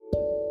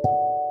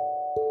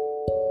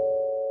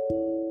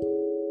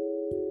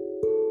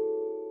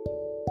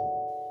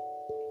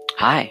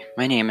Hi,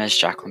 my name is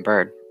Jacqueline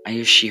Bird. I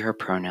use she, her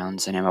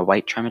pronouns, and I'm a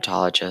white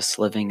traumatologist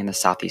living in the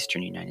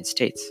southeastern United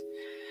States.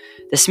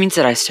 This means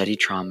that I study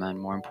trauma and,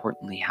 more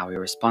importantly, how we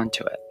respond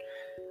to it.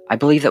 I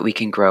believe that we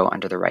can grow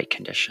under the right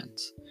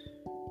conditions.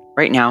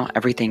 Right now,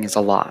 everything is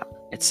a lot.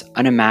 It's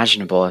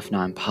unimaginable, if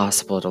not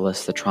impossible, to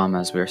list the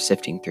traumas we are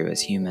sifting through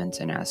as humans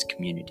and as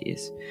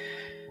communities.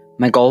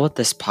 My goal with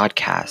this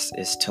podcast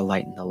is to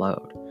lighten the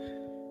load.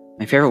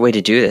 My favorite way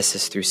to do this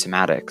is through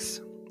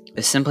somatics.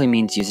 This simply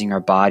means using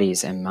our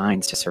bodies and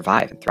minds to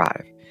survive and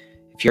thrive.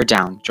 If you're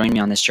down, join me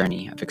on this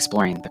journey of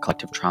exploring the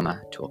Collective Trauma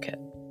Toolkit.